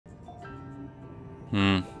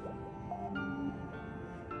Hmm.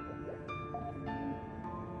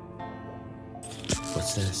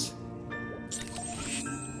 What's this?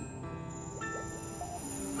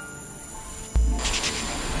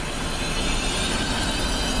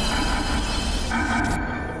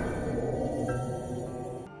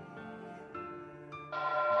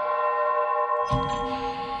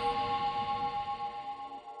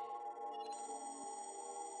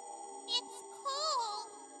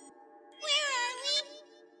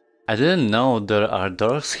 I didn't know there are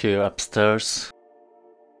doors here upstairs.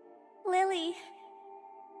 Lily.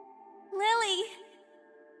 Lily.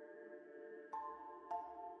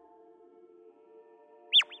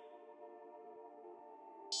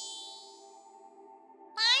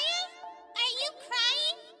 Maya? Are you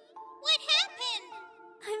crying? What happened?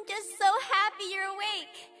 I'm just so happy you're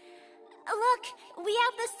awake. Look, we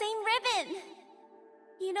have the same ribbon.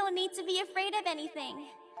 You don't need to be afraid of anything.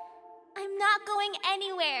 I'm not going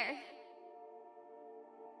anywhere.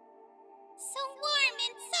 So warm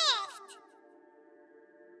and soft.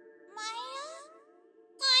 Maya?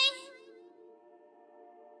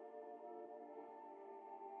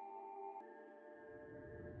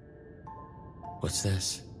 What's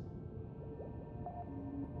this?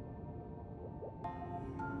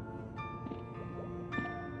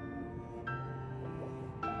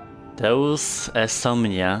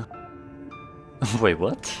 DYSCHRONIA. Wait,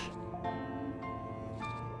 what?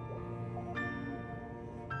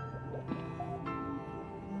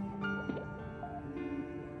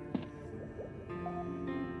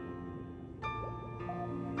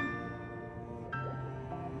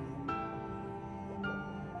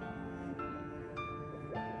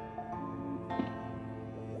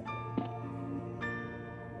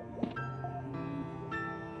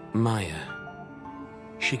 Maya.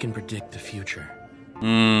 She can predict the future.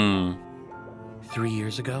 3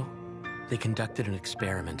 years ago, they conducted an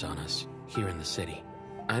experiment on us, here in the city.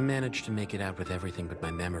 I managed to make it out with everything but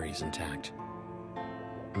my memories intact.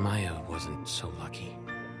 Maya wasn't so lucky.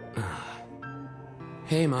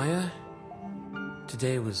 Hey, Maya.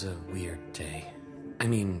 Today was a weird day. I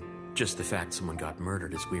mean, just the fact someone got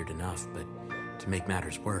murdered is weird enough, but to make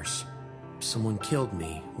matters worse, someone killed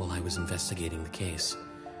me while I was investigating the case.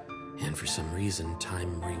 And for some reason,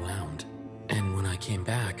 time rewound. And when I came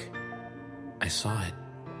back, I saw it.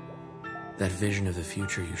 That vision of the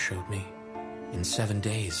future you showed me. In 7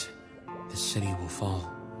 days, the city will fall.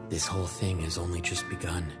 This whole thing has only just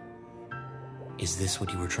begun. Is this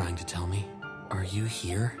what you were trying to tell me? Are you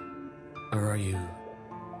here? Or are you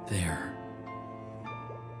there?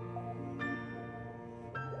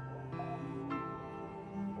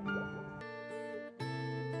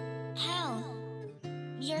 Hal,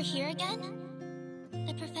 you're here again?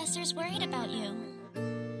 The professor's worried about you.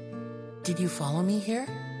 Did you follow me here?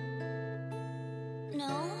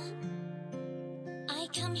 No? I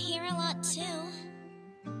come here a lot too.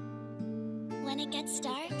 When it gets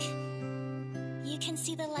dark, you can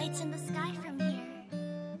see the lights in the sky from here.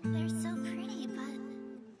 They're so pretty, but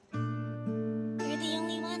we're the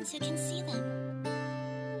only ones who can see them.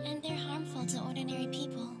 And they're harmful to ordinary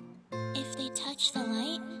people. If they touch the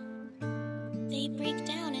light, they break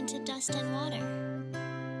down into dust and water.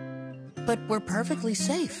 But we're perfectly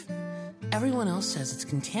safe. Everyone else says it's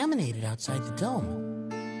contaminated outside the dome.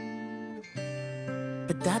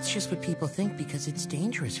 But that's just what people think because it's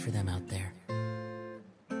dangerous for them out there.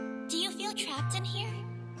 Do you feel trapped in here?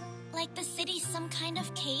 Like the city's some kind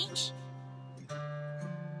of cage?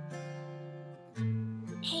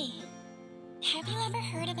 Hey, have you ever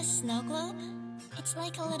heard of a snow globe? It's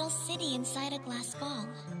like a little city inside a glass ball.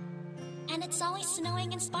 And it's always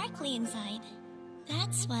snowing and sparkly inside.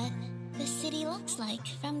 That's what the city looks like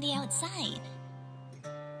from the outside.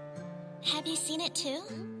 Have you seen it too?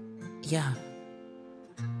 Yeah.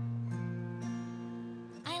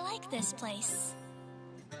 I like this place.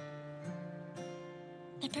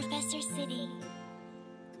 The Professor's City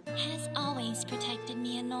has always protected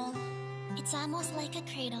me and Noel. It's almost like a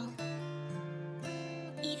cradle.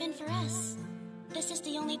 Even for us, this is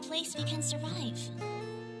the only place we can survive.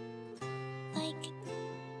 Like,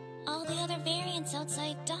 all the other variants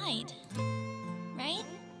outside died, right?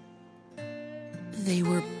 They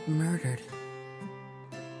were murdered.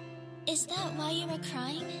 Is that why you were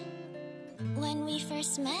crying? When we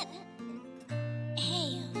first met?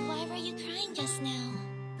 Hey, why were you crying just now?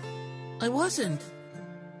 I wasn't.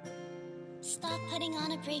 Stop putting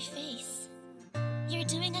on a brave face. You're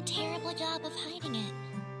doing a terrible job of hiding it.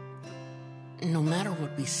 No matter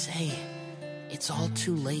what we say, it's all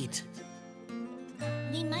too late.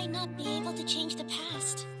 We might not be able to change the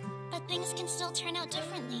past, but things can still turn out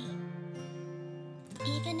differently.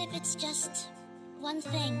 Even if it's just one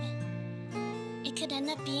thing. It could end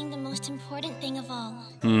up being the most important thing of all.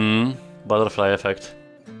 Butterfly effect.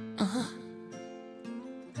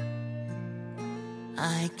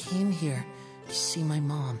 I came here to see my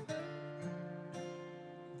mom.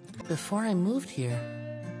 Before I moved here,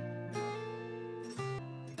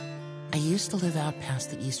 I used to live out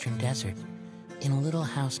past the eastern desert, in a little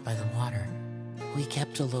house by the water. We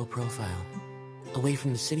kept a low profile, away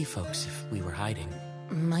from the city folks if we were hiding.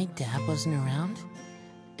 My dad wasn't around.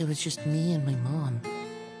 It was just me and my mom.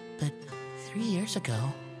 But 3 years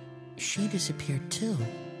ago, she disappeared too.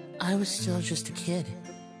 I was still just a kid.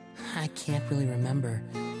 I can't really remember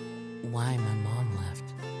why my mom left.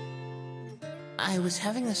 I was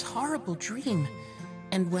having this horrible dream,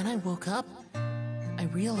 and when I woke up, I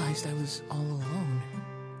realized I was all alone.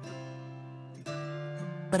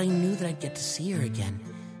 But I knew that I'd get to see her again,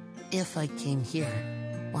 if I came here.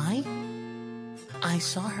 Why? I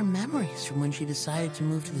saw her memories from when she decided to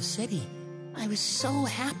move to the city. I was so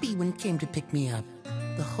happy when it came to pick me up.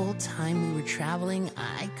 The whole time we were traveling,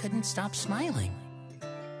 I couldn't stop smiling.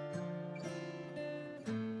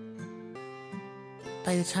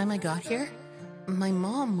 By the time I got here, my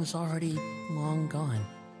mom was already long gone.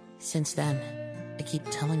 Since then, I keep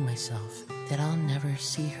telling myself that I'll never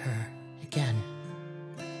see her again.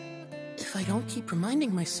 If I don't keep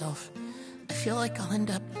reminding myself, I feel like I'll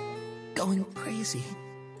end up going crazy.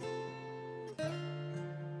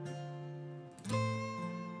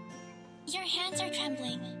 Your hands are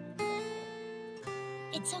trembling.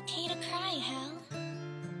 It's okay to cry, Hal.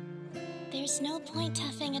 There's no point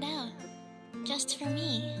toughing it out, just for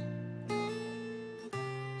me.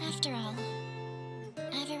 After all,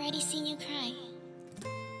 I've already seen you cry.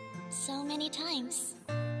 So many times.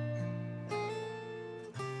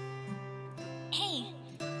 Hey,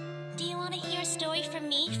 do you want to hear a story from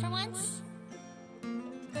me for once?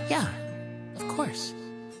 Yeah, of course.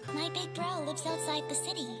 My big bro lives outside the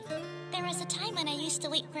city. There was a time when I used to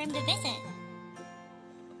wait for him to visit.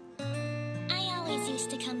 I always used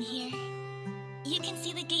to come here. You can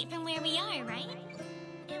see the gate from where we are, right?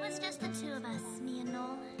 It was just the two of us, me and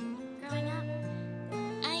Noel. Growing up,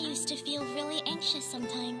 I used to feel really anxious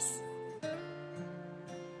sometimes.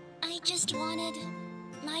 I just wanted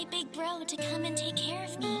my big bro to come and take care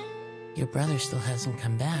of me. Your brother still hasn't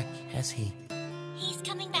come back, has he? He's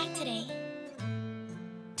coming back today.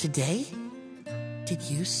 Today? Did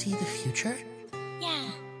you see the future?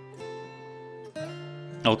 Yeah.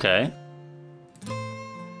 Okay.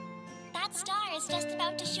 That star is just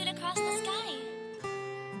about to shoot across the sky.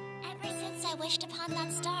 Ever since I wished upon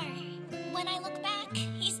that star, when I look back,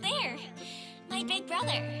 he's there. My big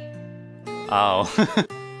brother. Ow.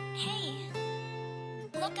 Hey,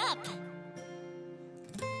 look up.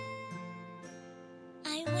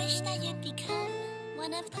 I wish that you'd become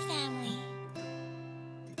one of the family.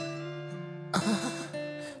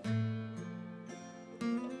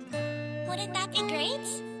 Wouldn't that be great?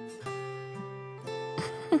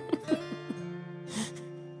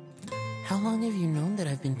 How long have you known that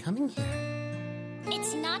I've been coming here?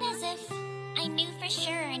 It's not as if I knew for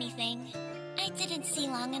sure or anything. I didn't see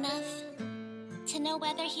long enough to know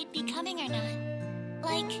whether he'd be coming or not.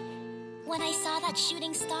 Like, when I saw that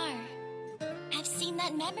shooting star. I've seen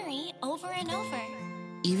that memory over and over.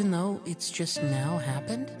 Even though it's just now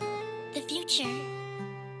happened? The future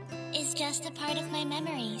is just a part of my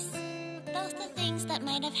memories. Both the things that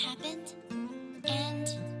might have happened and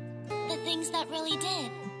the things that really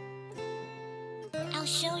did. I'll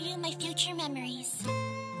show you my future memories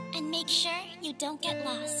and make sure you don't get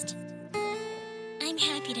lost. I'm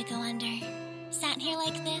happy to go under. Sat here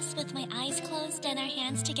like this with my eyes closed and our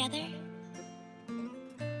hands together.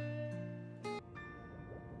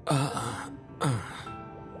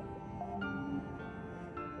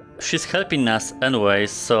 She's helping us anyway,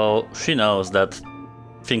 so she knows that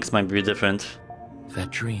things might be different.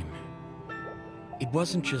 That dream. It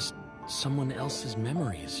wasn't just someone else's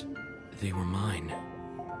memories. They were mine.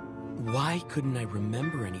 Why couldn't I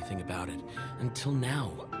remember anything about it until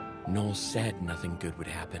now? Noel said nothing good would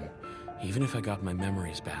happen, even if I got my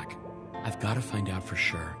memories back. I've got to find out for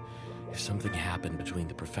sure if something happened between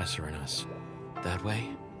the professor and us. That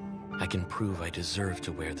way, I can prove I deserve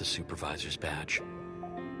to wear the supervisor's badge.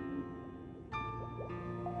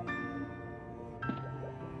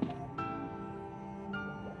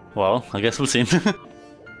 Well, I guess we'll see.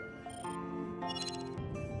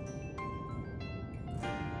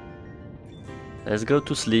 Let's go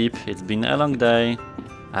to sleep. It's been a long day.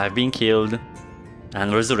 I've been killed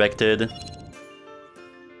and resurrected.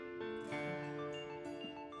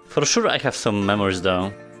 For sure I have some memories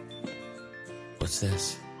though. What's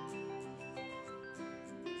this?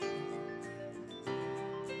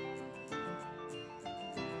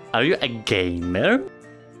 Are you a gamer?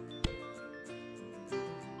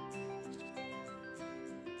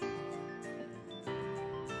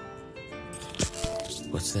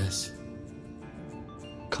 What's this?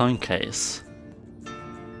 Coin case.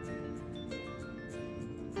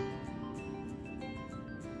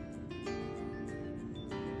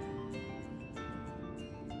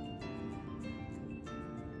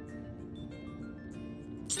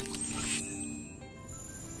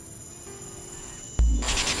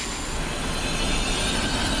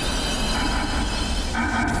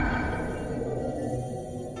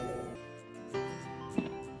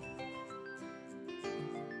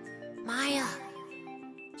 Maya.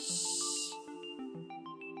 Shh.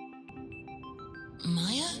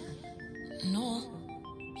 Maya? No.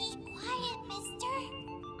 Be quiet, mister.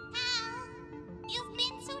 Hal, you've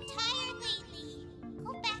been so tired lately.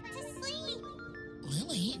 Go back to sleep.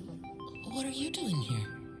 Lily? What are you doing here?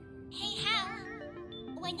 Hey, Hal.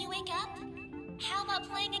 When you wake up, how about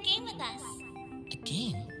playing a game with us? A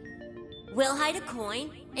game? We'll hide a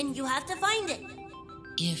coin, and you have to find it.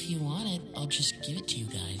 If you want it, I'll just give it to you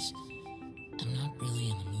guys. I'm not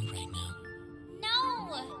really in the mood right now.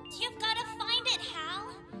 No! You've got to find it, Hal.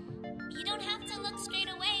 You don't have to look straight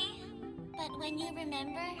away. But when you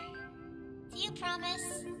remember, do you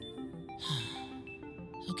promise?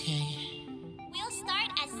 Okay. We'll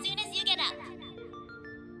start as soon as you get up.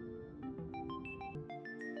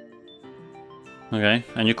 Okay,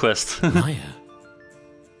 a new quest. Maya.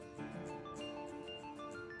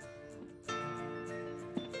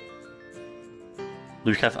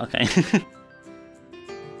 Do we have... okay.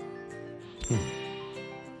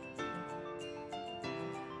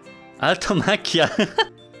 Altomachia!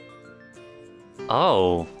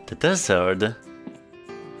 Oh, the desert.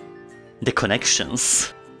 The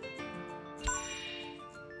connections.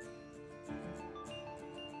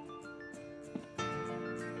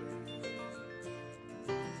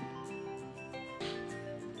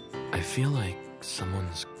 I feel like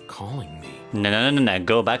someone's calling me. No,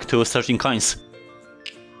 go back to searching coins.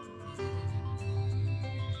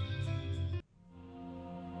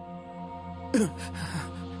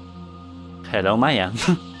 Hello, Maya.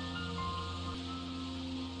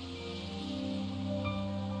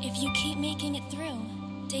 If you keep making it through,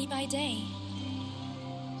 day by day,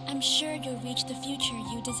 I'm sure you'll reach the future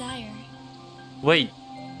you desire. Wait.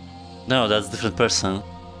 No, that's a different person.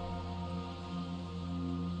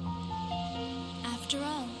 After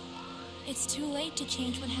all, it's too late to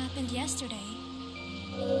change what happened yesterday.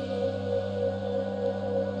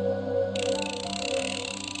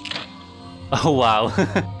 Oh, wow.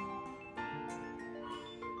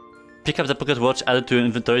 Pick up the pocket watch, add it to your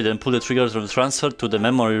inventory, then pull the trigger to transfer to the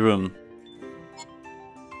memory room.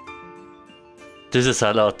 This is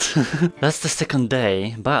a lot. That's the second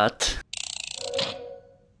day, but...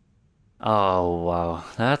 oh, wow.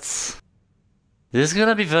 This is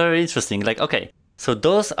gonna be very interesting. Like, okay, so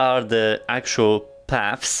those are the actual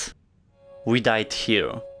paths. We died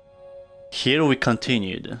here. Here we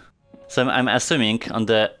continued. So I'm assuming on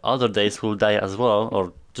the other days we'll die as well,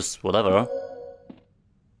 or just whatever.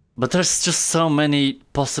 But there's just so many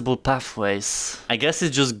possible pathways. I guess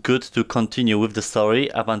it's just good to continue with the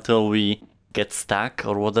story up until we get stuck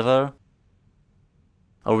or whatever.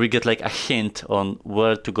 Or we get like a hint on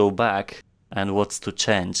where to go back and what's to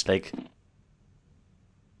change. Like,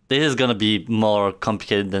 this is gonna be more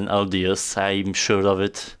complicated than Audius, I'm sure of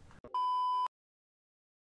it.